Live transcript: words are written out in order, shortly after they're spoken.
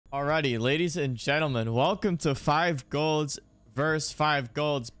Alrighty, ladies and gentlemen, welcome to 5 golds versus 5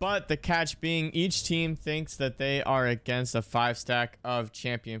 golds. But the catch being, each team thinks that they are against a 5-stack of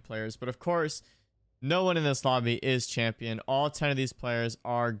champion players. But of course, no one in this lobby is champion. All 10 of these players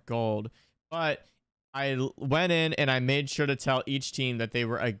are gold. But I went in and I made sure to tell each team that they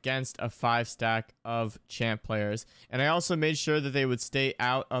were against a 5-stack of champ players. And I also made sure that they would stay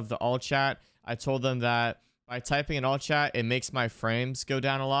out of the all chat. I told them that by typing in all chat, it makes my frames go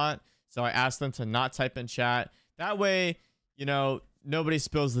down a lot. So I asked them to not type in chat. That way, you know, nobody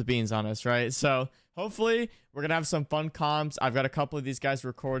spills the beans on us, right? So hopefully we're going to have some fun comms. I've got a couple of these guys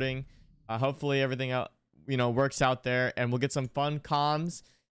recording. Hopefully everything else, you know, works out there and we'll get some fun comms,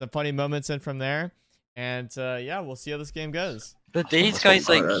 some funny moments in from there. And yeah, we'll see how this game goes. But these guys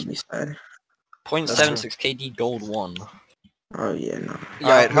like 0.76 KD gold 1. Oh yeah, no. Yeah,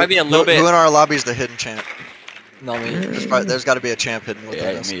 Alright, maybe a little bit. Who in our lobby is the hidden champ? No, me. There's got to be a champ hidden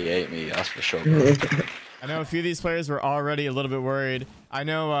within us. Ain't me, that's for sure. I know a few of these players were already a little bit worried. I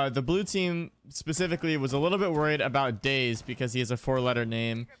know the blue team specifically was a little bit worried about Days because he has a 4-letter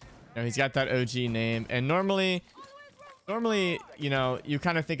name. You know, he's got that OG name, and normally, you know, you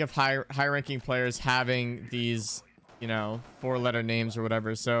kind of think of high-ranking players having these, you know, 4-letter names or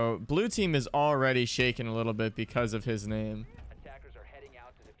whatever. So blue team is already shaken a little bit because of his name.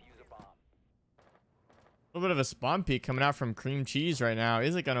 A little bit of a spawn peek coming out from Cream Cheese right now.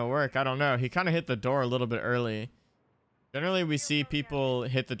 Is it going to work? I don't know. He kind of hit the door a little bit early. Generally, we see people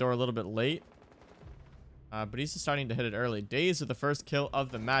hit the door a little bit late. But he's just starting to hit it early. Days with the first kill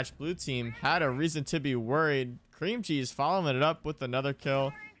of the match. Blue team had a reason to be worried. Cream Cheese following it up with another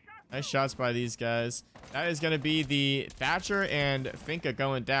kill. Nice shots by these guys. That is going to be the Thatcher and Finka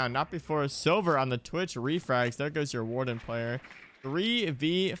going down. Not before Silver on the Twitch refrags. There goes your Warden player.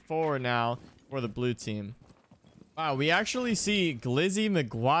 3v4 now for the blue team. Wow, we actually see Glizzy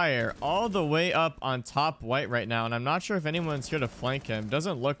McGuire all the way up on top white right now, and I'm not sure if anyone's here to flank him.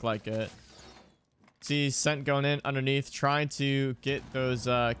 Doesn't look like it. See Scent going in underneath, trying to get those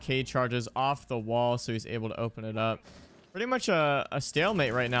K charges off the wall so he's able to open it up. Pretty much a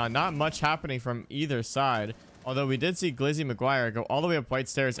stalemate right now. Not much happening from either side. Although we did see Glizzy McGuire go all the way up white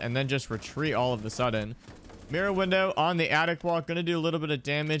stairs and then just retreat all of a sudden. Mirror window on the attic wall. Going to do a little bit of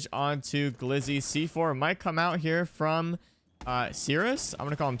damage onto Glizzy. C4 might come out here from Cyrus. I'm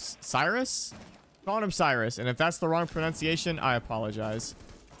going to call him Cyrus. Calling him Cyrus. And if that's the wrong pronunciation, I apologize.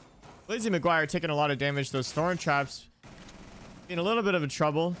 Glizzy McGuire taking a lot of damage. Those thorn traps being a little bit of a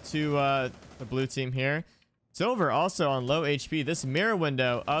trouble to the blue team here. Silver also on low HP. This mirror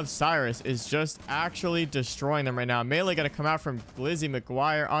window of Cyrus is just actually destroying them right now. Melee going to come out from Glizzy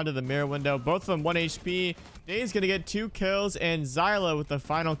McGuire onto the mirror window. Both of them 1 HP. Day's going to get 2 kills. And Zyla with the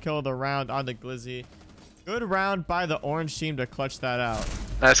final kill of the round onto Glizzy. Good round by the orange team to clutch that out.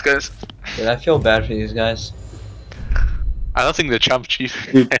 Nice, guys. Dude, I feel bad for these guys. I don't think they're champ,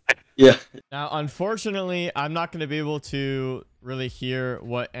 chief. Yeah. Now, unfortunately, I'm not going to be able to really hear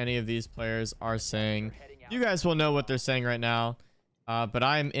what any of these players are saying. You guys will know what they're saying right now, but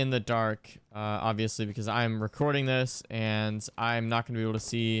I'm in the dark, obviously, because I'm recording this, and I'm not going to be able to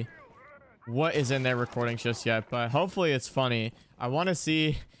see what is in their recordings just yet, but hopefully it's funny. I want to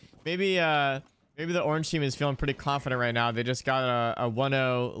see, maybe the orange team is feeling pretty confident right now. They just got a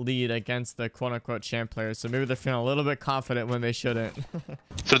 1-0 lead against the quote-unquote champ players, so maybe they're feeling a little bit confident when they shouldn't.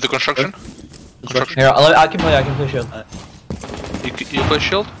 Through the construction? Here, I can play shield. You play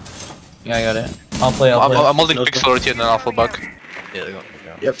shield? Yeah, I got it. I'll play. I'm holding pixel already and then I'll fall back. Yeah, they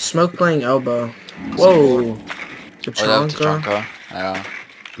got Yep, smoke playing elbow. Whoa. Tachanka. Yeah.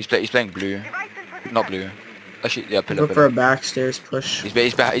 He's playing blue. Not blue. Actually, yeah, pillar. Look for a backstairs push. He's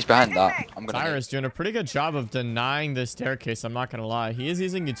behind that. I'm gonna. Cyrus doing a pretty good job of denying the staircase. I'm not gonna lie. He is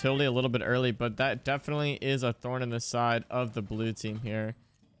using utility a little bit early, but that definitely is a thorn in the side of the blue team here.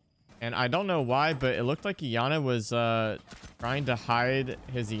 And I don't know why, but it looked like Iana was trying to hide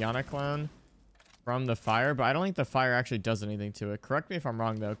his Iana clone from the fire, but I don't think the fire actually does anything to it. Correct me if I'm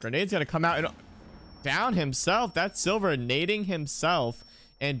wrong, though. Grenade's gonna come out and down himself. That's Silver nading himself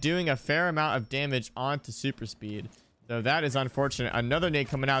and doing a fair amount of damage onto super speed. So that is unfortunate. Another nade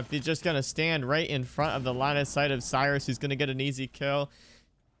coming out. He's just gonna stand right in front of the line of sight of Cyrus, who's gonna get an easy kill.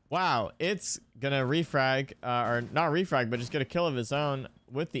 Wow, it's gonna refrag, or not refrag, but just get a kill of his own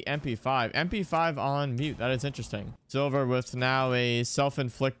with the MP5. MP5 on mute. That is interesting. Silver with now a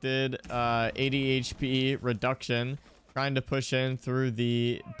self-inflicted 80 HP reduction. Trying to push in through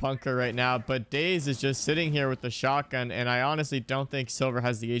the bunker right now. But Days is just sitting here with the shotgun. And I honestly don't think Silver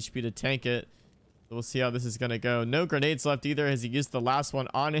has the HP to tank it. So we'll see how this is going to go. No grenades left either as he used the last one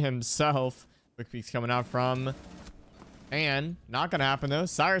on himself. Quick peek's coming out from And not gonna happen though.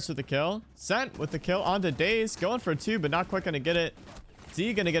 Cyrus with the kill. Sent with the kill onto Daze. Going for 2, but not quite gonna get it.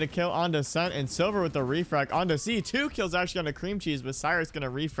 Z gonna get a kill onto Sent, and Silver with the refrag onto Z. 2 kills actually on the cream cheese, but Cyrus gonna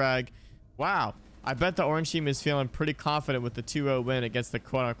refrag. Wow. I bet the orange team is feeling pretty confident with the 2-0 win against the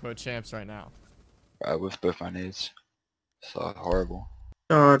quote-unquote champs right now. I whiffed both my nades. So horrible.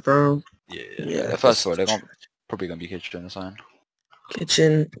 God, bro. Yeah, first of all, they're probably gonna be kitchen or something.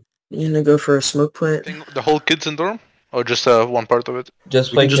 Kitchen. You gonna go for a smoke plant? The whole kids in dorm? Or just one part of it?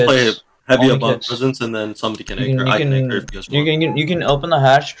 Just We play can just play kids. heavy Only above kids. presence, and then somebody can You anchor. I can anchor if you guys want. You can open the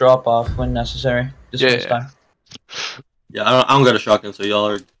hatch, drop off when necessary. Just waste time. Yeah, I don't got a shotgun, so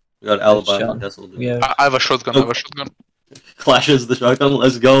y'all got alibi. chilling. That's what we'll do. We have I have a shotgun. I have a shotgun. Clashes the shotgun.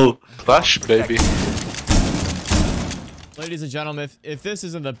 Let's go. Flash, baby. Ladies and gentlemen, if this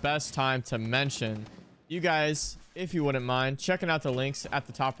isn't the best time to mention, you guys, if you wouldn't mind, checking out the links at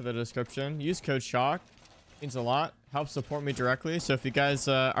the top of the description. Use code Shawk. Means a lot. Helps support me directly. So if you guys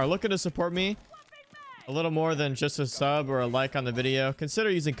are looking to support me a little more than just a sub or a like on the video,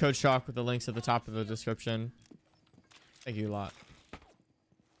 consider using code Shawk with the links at the top of the description. Thank you a lot.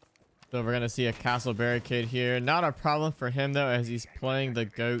 So we're gonna see a castle barricade here. Not a problem for him though, as he's playing the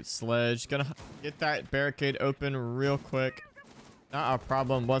goat sledge. Gonna get that barricade open real quick. Not a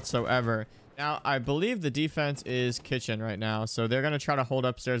problem whatsoever. Now I believe the defense is kitchen right now, so they're gonna try to hold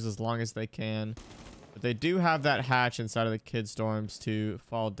upstairs as long as they can. But they do have that hatch inside of the kids' dorms to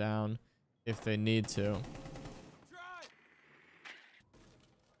fall down if they need to.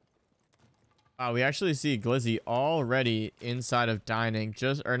 Wow, we actually see Glizzy already inside of dining,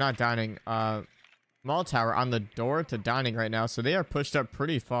 not dining, small tower on the door to dining right now. So they are pushed up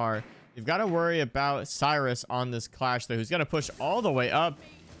pretty far. You've got to worry about Cyrus on this clash though, who's going to push all the way up.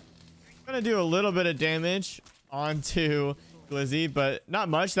 Going to do a little bit of damage onto Glizzy, but not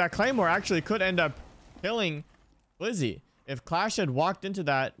much. That Claymore actually could end up killing Glizzy. If Clash had walked into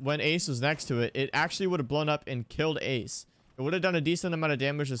that when Ace was next to it, it actually would have blown up and killed Ace. It would have done a decent amount of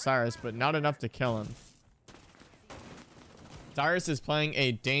damage to Cyrus, but not enough to kill him. Cyrus is playing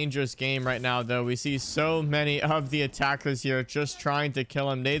a dangerous game right now, though. We see so many of the attackers here just trying to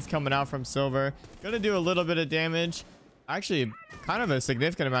kill him. Nades coming out from Silver. Gonna do a little bit of damage. Actually, kind of a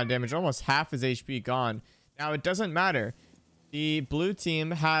significant amount of damage. Almost half his HP gone. Now, it doesn't matter. The blue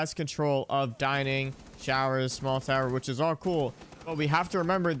team has control of dining, showers, small tower, which is all cool. But we have to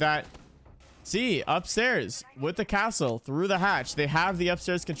remember that, see, upstairs with the castle through the hatch, they have the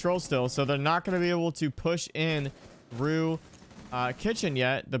upstairs control still, so they're not going to be able to push in through kitchen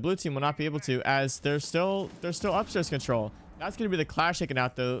yet. The blue team will not be able to, as they're still upstairs control. That's going to be the clash taken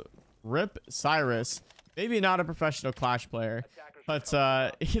out though. Rip Cyrus. Maybe not a professional Clash player, but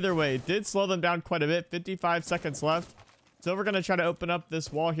either way, it did slow them down quite a bit. 55 seconds left. So we're going to try to open up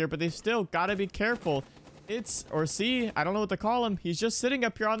this wall here, but they still got to be careful. I don't know what to call him. He's just sitting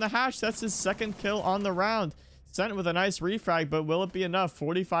up here on the hatch. That's his second kill on the round. Sent with a nice refrag, but will it be enough?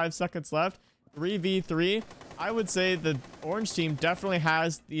 45 seconds left. 3v3. I would say the orange team definitely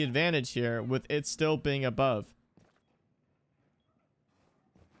has the advantage here with it still being above.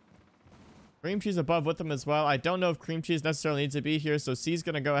 Cream cheese above with them as well. I don't know if cream cheese necessarily needs to be here, so C's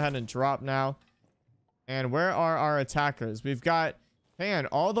going to go ahead and drop now. And where are our attackers? We've got Pan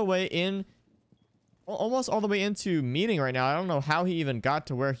all the way in, almost all the way into meeting right now. I don't know how he even got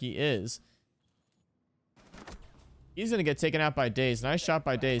to where he is. He's going to get taken out by Daze. Nice shot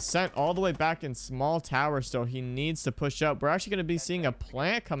by Daze. Sent all the way back in small tower still. He needs to push up. We're actually going to be seeing a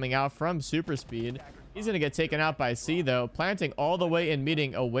plant coming out from super speed. He's going to get taken out by C though. Planting all the way in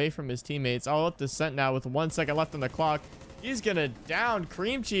meeting away from his teammates. All up to Sent now with 1 second left on the clock. He's going to down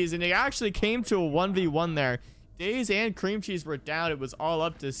cream cheese, and he actually came to a 1v1 there. Daze and cream cheese were down. It was all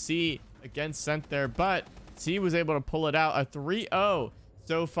up to C against Sent there, but C was able to pull it out. A 3-0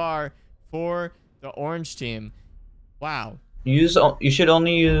 so far for the orange team. Wow. you should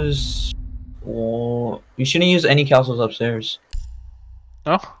only use. Well, you shouldn't use any castles upstairs.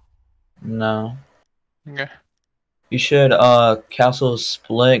 Oh? No. Okay. You should castle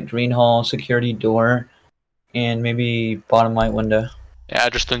split, green hall, security door, and maybe bottom right window. Yeah, I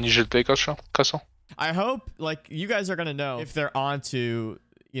just don't usually play castle. I hope, like, you guys are going to know if they're on to,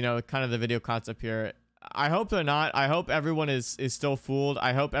 you know, kind of the video concept here. I hope they're not. I hope everyone is still fooled.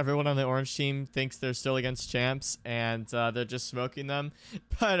 I hope everyone on the orange team thinks they're still against champs and they're just smoking them.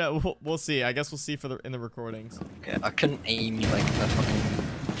 But we'll see. I guess we'll see in the recordings. Okay, I couldn't aim like the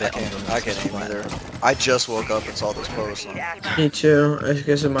fucking bit on them. I can't aim either. I just woke up and saw this post. Me too. I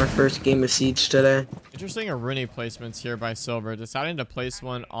guess it's my first game of Siege today. Interesting Rooney placements here by Silver. Deciding to place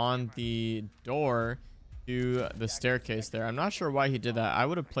one on the door to the staircase there. I'm not sure why he did that. I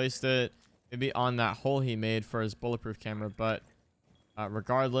would have placed it Maybe on that hole he made for his bulletproof camera. But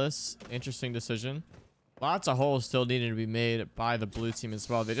regardless, interesting decision. Lots of holes still needed to be made by the blue team as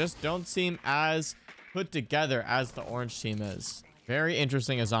well. They just don't seem as put together as the orange team is. Very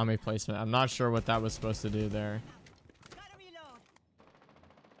interesting as zombie placement. I'm not sure what that was supposed to do there.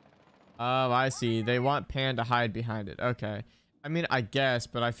 Oh, I see. They want Pan to hide behind it. Okay. I mean, I guess,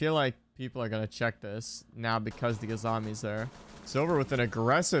 but I feel like people are going to check this now because the zombies there. Silver with an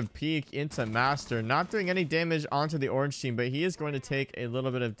aggressive peek into Master. Not doing any damage onto the orange team, but he is going to take a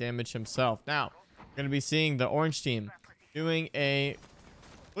little bit of damage himself. Now, we're going to be seeing the orange team doing a...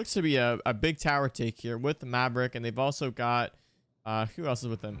 looks to be a big tower take here with the Maverick, and they've also got... who else is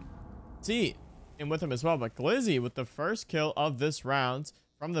with them? C and with them as well, but Glizzy with the first kill of this round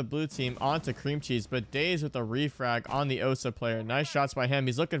from the blue team onto Cream Cheese, but Daze with a refrag on the Osa player. Nice shots by him.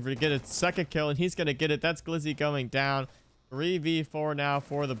 He's looking to get a second kill, and he's going to get it. That's Glizzy going down. 3v4 now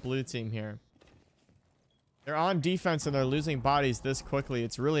for the blue team here. They're on defense, and they're losing bodies this quickly.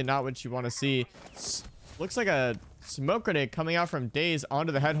 It's really not what you want to see. Looks like a smoke grenade coming out from Daze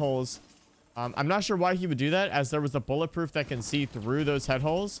onto the head holes. I'm not sure why he would do that, as there was a bulletproof that can see through those head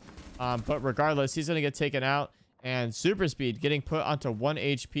holes. But regardless, he's going to get taken out. And super speed getting put onto 1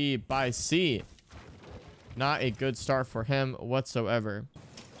 HP by C. Not a good start for him whatsoever.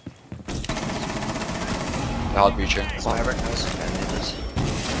 Hard breaching. Maverick knows advantages.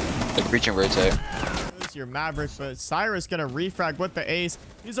 Like breaching rotate. Your Maverick, but Cyrus gonna refrag with the ace.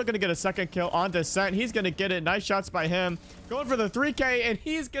 He's looking to get a second kill on Descent. He's gonna get it. Nice shots by him. Going for the 3K, and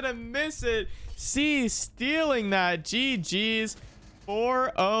he's gonna miss it. C stealing that. GG's.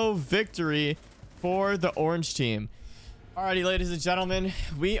 4-0 victory for the orange team. Alrighty, ladies and gentlemen,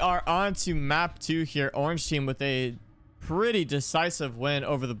 we are on to map 2 here. Orange team with a pretty decisive win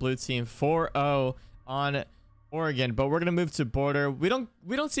over the blue team. 4-0 on Oregon, but we're gonna move to border. We don't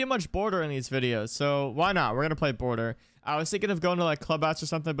see much border in these videos, so why not? We're gonna play border. I was thinking of going to like clubhouse or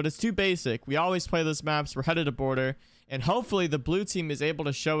something, but it's too basic. We always play those maps. We're headed to border, and hopefully the blue team is able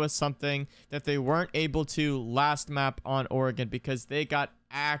to show us something that they weren't able to last map on Oregon, because they got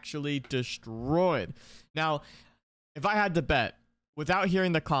actually destroyed. Now, if I had to bet without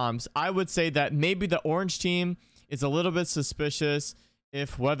hearing the comms, I would say that maybe the orange team is a little bit suspicious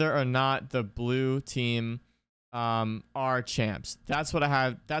if whether or not the blue team are champs. That's what I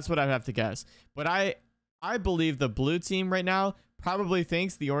have to guess. But I believe the blue team right now probably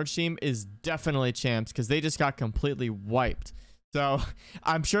thinks the orange team is definitely champs, because they just got completely wiped. So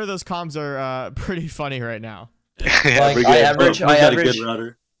I'm sure those comms are pretty funny right now. Yeah, Like, I average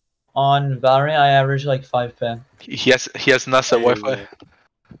router. on Valorant. I average like 5 ping. He has NASA Wi-Fi.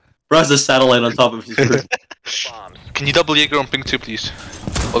 Bro has a satellite on top of his roof. Can you double Jaeger on ping 2, please?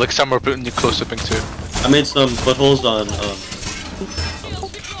 Or like somewhere close to ping 2. I made some footholds on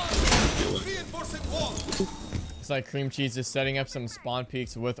Looks like Cream Cheese is setting up some spawn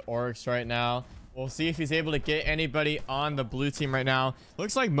peaks with Oryx right now. We'll see if he's able to get anybody on the blue team right now.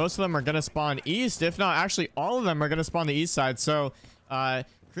 Looks like most of them are going to spawn east. If not, actually all of them are going to spawn the east side. So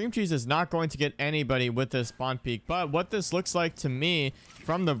Cream Cheese is not going to get anybody with this spawn peak. But what this looks like to me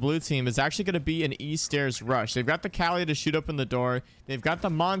from the blue team is actually going to be an east stairs rush. They've got the Cali to shoot open the door. They've got the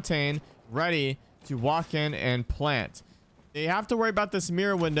Montaigne ready to walk in and plant. They have to worry about this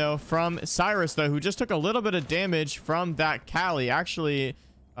mirror window from Cyrus, though, who just took a little bit of damage from that Cali. Actually,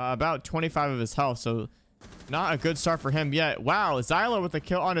 about 25 of his health, so not a good start for him yet. Wow, Zyla with a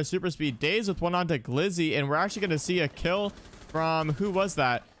kill onto super speed. Daze with one onto Glizzy, and we're actually going to see a kill from, who was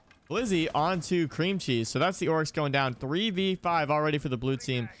that? Glizzy onto Cream Cheese. So that's the Oryx going down. 3v5 already for the blue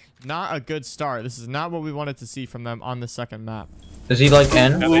team. Not a good start. This is not what we wanted to see from them on the second map. Does he like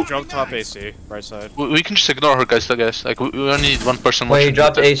end? Yeah, they jumped top AC, right side. We can just ignore her, guys, I guess. Like, we only need one person. Wait, he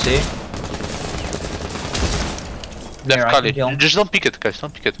dropped AC. Left I Kali. can kill him. Just don't peek it, guys.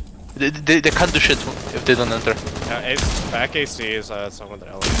 Don't peek it. They can't do shit if they don't enter. Yeah, back AC is someone that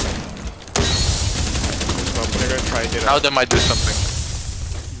elevator. So they're gonna try to get Now they might do something.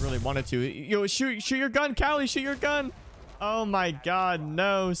 You really wanted to. Yo, shoot your gun, Cali. Shoot your gun. Oh my god,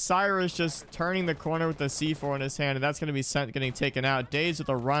 no. Cyrus just turning the corner with the C4 in his hand, and that's going to be getting taken out. Daze with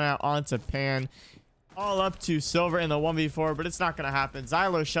a run out onto Pan. All up to Silver in the 1v4, but it's not going to happen.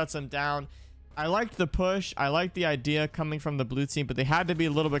 Xylo shuts him down. I liked the push. I liked the idea coming from the blue team, but they had to be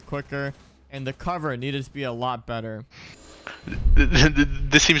a little bit quicker, and the cover needed to be a lot better.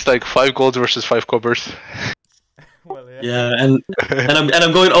 This seems like 5 golds versus 5 covers. Well, yeah, and I'm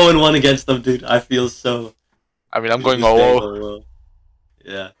going 0-1 against them, dude. I feel so. I mean, I'm going This all game, oh.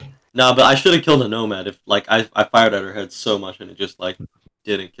 Yeah. Nah, but I should have killed a Nomad if, like, I fired at her head so much and it just, like,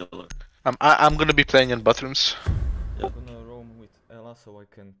 didn't kill her. I'm gonna be playing in bathrooms. Yeah. Gonna roam with mana, so I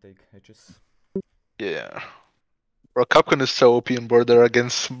can take hedges. Yeah. Bro, Capcom is so OP in border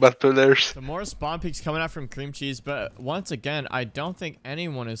against bad players. So more spawn peaks coming out from Cream Cheese, but once again, I don't think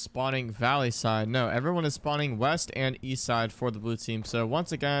anyone is spawning Valley side. No, everyone is spawning west and east side for the blue team. So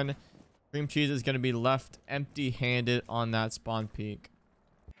once again, Cream Cheese is going to be left empty-handed on that spawn peak.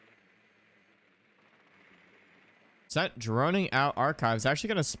 Sent droning out archives. Actually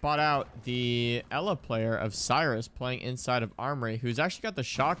going to spot out the Ella player of Cyrus playing inside of Armory, who's actually got the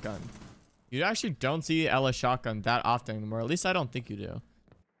shotgun. You actually don't see Ella shotgun that often anymore. At least I don't think you do.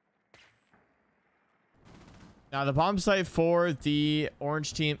 Now the bomb site for the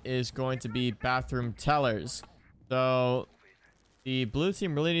orange team is going to be bathroom tellers. So the blue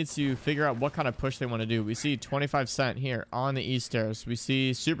team really needs to figure out what kind of push they want to do. We see 25 Cent here on the east stairs. We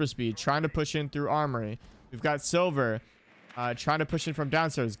see Super Speed trying to push in through Armory. We've got Silver trying to push in from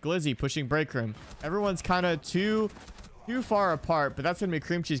downstairs. Glizzy pushing break room. Everyone's kind of too far apart, but that's going to be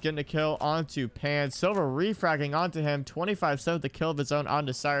Cream Cheese getting a kill onto Pan. Silver refragging onto him. 25 Cent with the kill of his own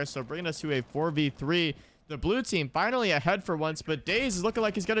onto Cyrus. So bringing us to a 4v3. The blue team finally ahead for once, but Daze is looking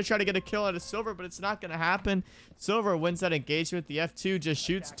like he's going to try to get a kill out of Silver, but it's not going to happen. Silver wins that engagement. The F2 just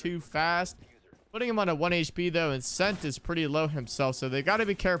shoots too fast, putting him on a 1 HP though, and Scent is pretty low himself, so they got to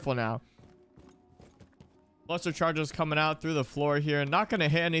be careful now. Cluster charges coming out through the floor here. Not going to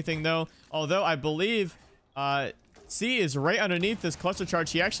hit anything though, although I believe C is right underneath this cluster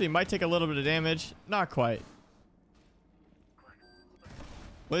charge. He actually might take a little bit of damage. Not quite.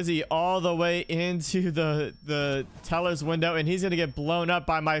 Lizzie all the way into the teller's window, and he's going to get blown up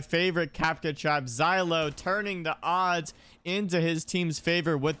by my favorite Capca trap. Xylo turning the odds into his team's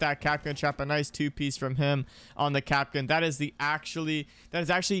favor with that Capca trap. A nice two-piece from him on the Capcan. That is actually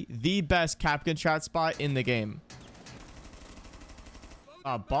the best Capcan trap spot in the game.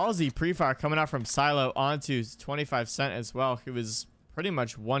 Ballsy pre-fire coming out from Silo onto 25 Cent as well, who is pretty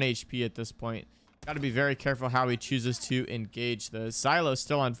much 1 HP at this point. Got to be very careful how he chooses to engage this. Silo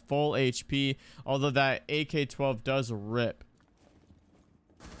still on full HP, although that AK-12 does rip.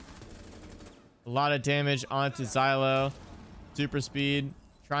 A lot of damage onto Xylo. Super Speed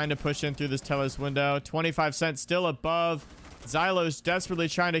trying to push in through this teller's window. 25 Cent still above. Xylo's desperately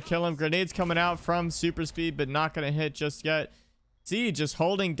trying to kill him. Grenades coming out from Super Speed, but not going to hit just yet. See, just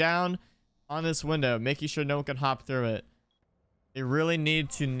holding down on this window, making sure no one can hop through it. They really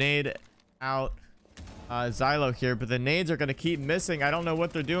need to nade out Xylo here, but the nades are going to keep missing. I don't know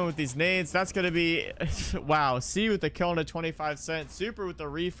what they're doing with these nades. That's going to be wow. C with the kill on a 25 Cent, Super with the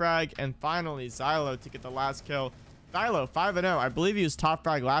refrag, and finally Xylo to get the last kill. Xylo 5-0. I believe he was top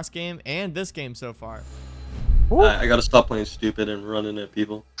frag last game and this game so far. I gotta stop playing stupid and running at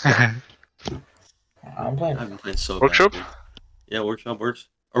people. I'm playing. I've been playing so Workshop? bad. Yeah, workshop works.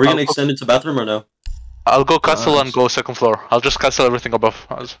 Are we gonna extend it to bathroom or no? I'll go castle and go second floor. I'll just castle everything above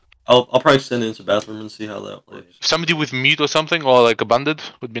us. I'll probably extend it into bathroom and see how that plays. Somebody with mute or something, or like a bandit,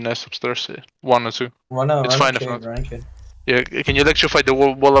 would be nice upstairs. 1 or 2. It's fine if not. Yeah, can you electrify the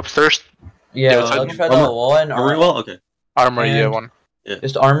wall upstairs? Yeah, electrify the wall and armory wall. Okay. Armory, yeah, 1. Yeah.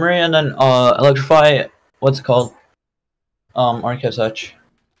 Just armory and then electrify. What's it called? Archives Hutch.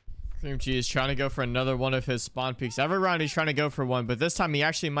 Cream Cheese trying to go for another one of his spawn peaks. Every round he's trying to go for one, but this time he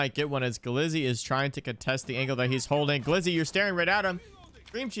actually might get one as Glizzy is trying to contest the angle that he's holding. Glizzy, you're staring right at him.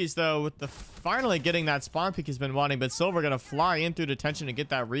 Cream Cheese, though, with the finally getting that spawn peak he's been wanting, but Silver going to fly in through detention and get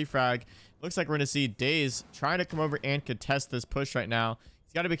that refrag. Looks like we're going to see Daze trying to come over and contest this push right now.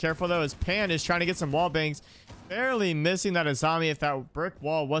 He's got to be careful, though, as Pan is trying to get some wall bangs. Barely missing that Azami. If that brick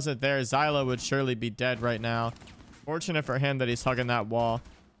wall wasn't there, Xylo would surely be dead right now. Fortunate for him that he's hugging that wall.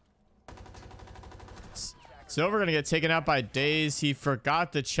 Silver going to get taken out by Daze. He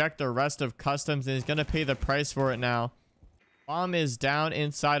forgot to check the rest of customs, and he's going to pay the price for it now. Bomb is down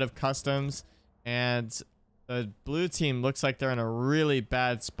inside of customs, and the blue team looks like they're in a really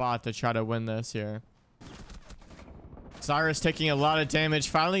bad spot to try to win this here. Cyrus taking a lot of damage.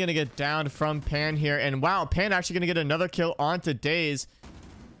 Finally going to get down from Pan here. And wow, Pan actually going to get another kill onto Daze.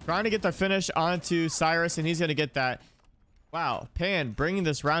 Trying to get the finish onto Cyrus, and he's going to get that. Wow, Pan bringing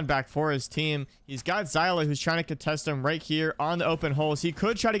this round back for his team. He's got Xylo, who's trying to contest him right here on the open holes. He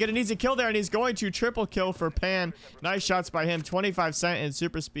could try to get an easy kill there, and he's going to triple kill for Pan. Nice shots by him. 25 Cent and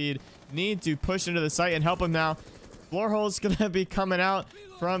Super Speed need to push into the site and help him now. Floor hole's going to be coming out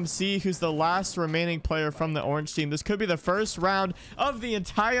from C, who's the last remaining player from the orange team. This could be the first round of the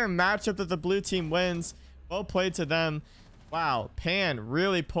entire matchup that the blue team wins. Well played to them. Wow, Pan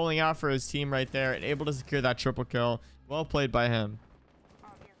really pulling out for his team right there and able to secure that triple kill. Well played by him.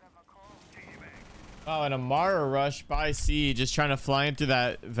 Oh, and a Mara rush by C, just trying to fly in through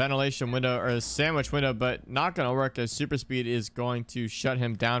that ventilation window or a sandwich window, but not going to work as super speed is going to shut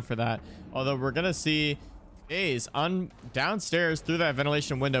him down for that. Although we're going to see Ace on downstairs through that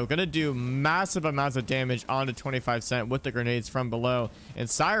ventilation window, going to do massive amounts of damage onto 25 Cent with the grenades from below. And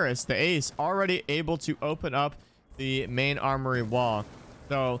Cyrus, the Ace, already able to open up the main armory wall.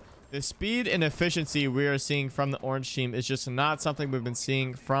 So the speed and efficiency we are seeing from the orange team is just not something we've been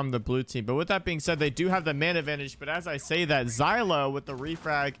seeing from the blue team. But with that being said, they do have the man advantage. But as I say that, Xylo with the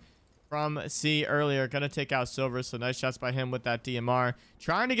refrag from C earlier, going to take out Silver. So nice shots by him with that DMR.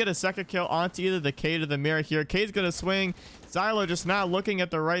 Trying to get a second kill onto either the K to the mirror here. K's going to swing. Xylo just not looking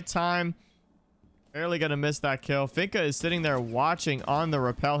at the right time. Barely going to miss that kill. Finka is sitting there watching on the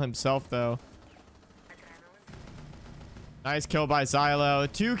rappel himself, though. Nice kill by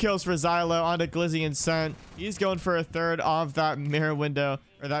Xylo. 2 kills for Xylo onto Glizzy and Scent. He's going for a third off that mirror window,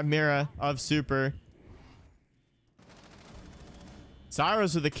 or that mirror of Super.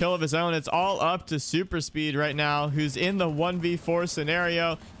 Cyrus with a kill of his own. It's all up to Super Speed right now, who's in the 1v4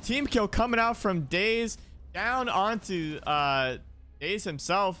 scenario. Team kill coming out from Daze down onto Daze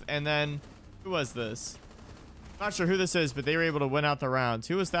himself. And then, who was this? Not sure who this is, but they were able to win out the rounds.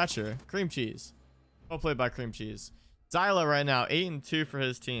 Who was Thatcher? Cream Cheese. Well played by Cream Cheese. Xylo right now, 8-2 for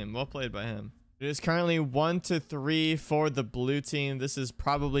his team. Well played by him. It is currently 1-3 for the blue team. This is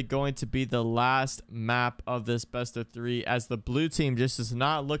probably going to be the last map of this best of 3, as the blue team just is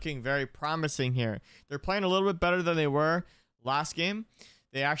not looking very promising here. They're playing a little bit better than they were last game.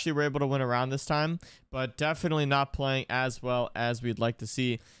 They actually were able to win around this time, but definitely not playing as well as we'd like to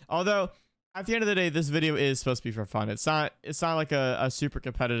see. Although, at the end of the day, this video is supposed to be for fun. It's not like a super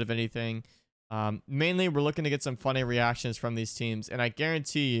competitive anything. Mainly, we're looking to get some funny reactions from these teams, and I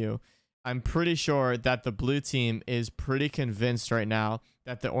guarantee you, I'm pretty sure that the blue team is pretty convinced right now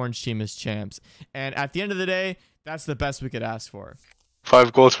that the orange team is champs. And at the end of the day, that's the best we could ask for.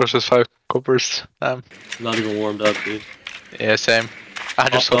 5 golds versus 5 coppers. Not even warmed up, dude. Yeah, same. I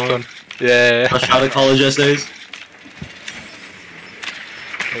just hopped on. Yeah. Fresh out of college essays.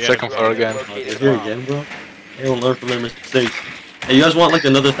 Second floor again. Here again, bro. They don't learn from their mistakes. Hey, you guys want like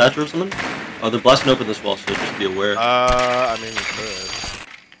another Thatcher or something? Oh, they're blasting open this wall, so just be aware. I mean, you could.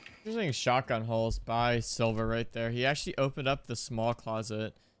 Using shotgun holes by Silver right there. He actually opened up the small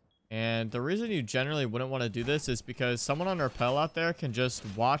closet. And the reason you generally wouldn't want to do this is because someone on rappel out there can just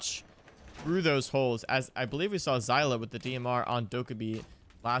watch through those holes. As I believe we saw Xylo with the DMR on Dokubi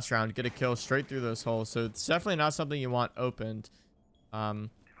last round get a kill straight through those holes. So it's definitely not something you want opened.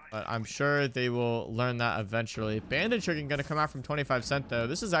 But I'm sure they will learn that eventually. Bandage Chicken going to come out from 25 Cent, though.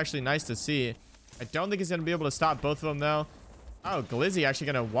 This is actually nice to see. I don't think he's going to be able to stop both of them, though. Oh, Glizzy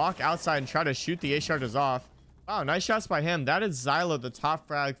actually going to walk outside and try to shoot the A-charges off. Wow, nice shots by him. That is Xylo, the top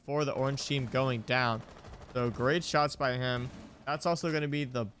frag for the orange team, going down. So great shots by him. That's also going to be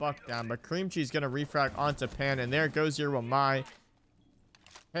the buck down. But Cream Cheese going to refrag onto Pan. And there goes your Wamai.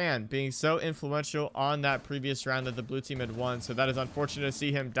 Pan being so influential on that previous round that the blue team had won. So that is unfortunate to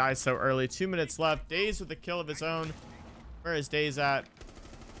see him die so early. 2 minutes left. Daze with a kill of his own. Where is Daze at?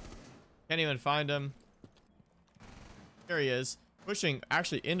 Can't even find him. There he is. Pushing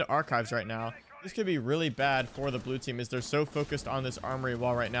actually into archives right now. This could be really bad for the blue team as they're so focused on this armory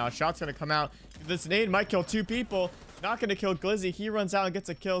wall right now. Shot's going to come out. This nade might kill 2 people. Not going to kill Glizzy. He runs out and gets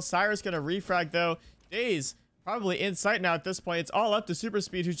a kill. Cyrus going to refrag though. Daze probably in sight now at this point. It's all up to Super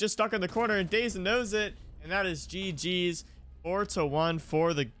Speed, who's just stuck in the corner, and Daze knows it. And that is GG's. 4-1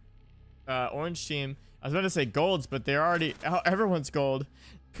 for the orange team. I was about to say golds, but they're already... everyone's gold.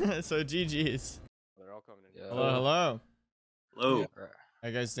 So GG's. They're all coming in. Yeah. Hello, hello. Hello. Yeah. How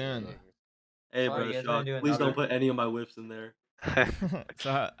you guys doing? Hey, Sorry, bro, you guys Shawk, doing please other- don't put any of my whiffs in there.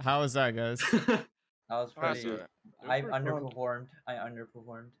 So how was that, guys? That was pretty. Honestly, I underperformed.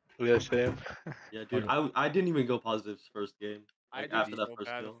 Yeah, same. Yeah, dude, I didn't even go positives first game. I Like, did after that so first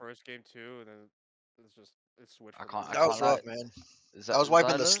bad kill. the first game too, and then it switched. I for can't- me. I That was rough, lie. man. Is I was was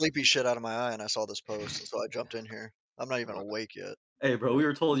wiping that the it? sleepy shit out of my eye and I saw this post, so I jumped in here. I'm not even awake yet. Hey, bro, we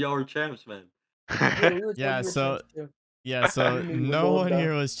were told y'all were champs, man. Yeah, so no one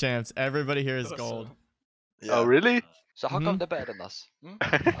here was champs. Everybody here is gold. Yeah. Oh, really? So how come they're better than us? Hmm?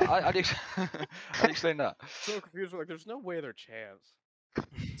 I'd explain that. So confused. Like, there's no way they're champs.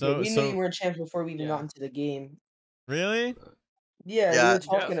 So we knew you weren't champs before we even Yeah. got into the game. really? Yeah, Yeah. we were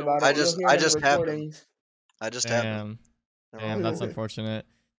talking so about I it. We'll just- hear I it in the just have them. recordings. I just have them. Damn, They're all damn, that's gold. unfortunate.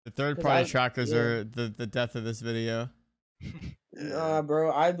 The 'Cause third-party I- trackers yeah. are the death of this video. Nah,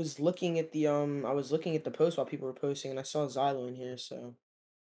 bro. I was looking at the post while people were posting, and I saw Xylo in here. So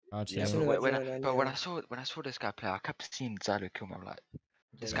Gotcha. Yeah, As soon as but I when joined, I when I knew. saw this guy play, I kept seeing Xylo kill me. I'm like,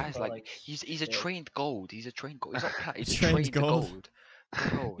 This guy's like, he's a trained gold. He's a trained gold. He's not plat. He's a Trained trained gold. gold.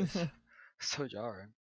 Bro, it's so jarring.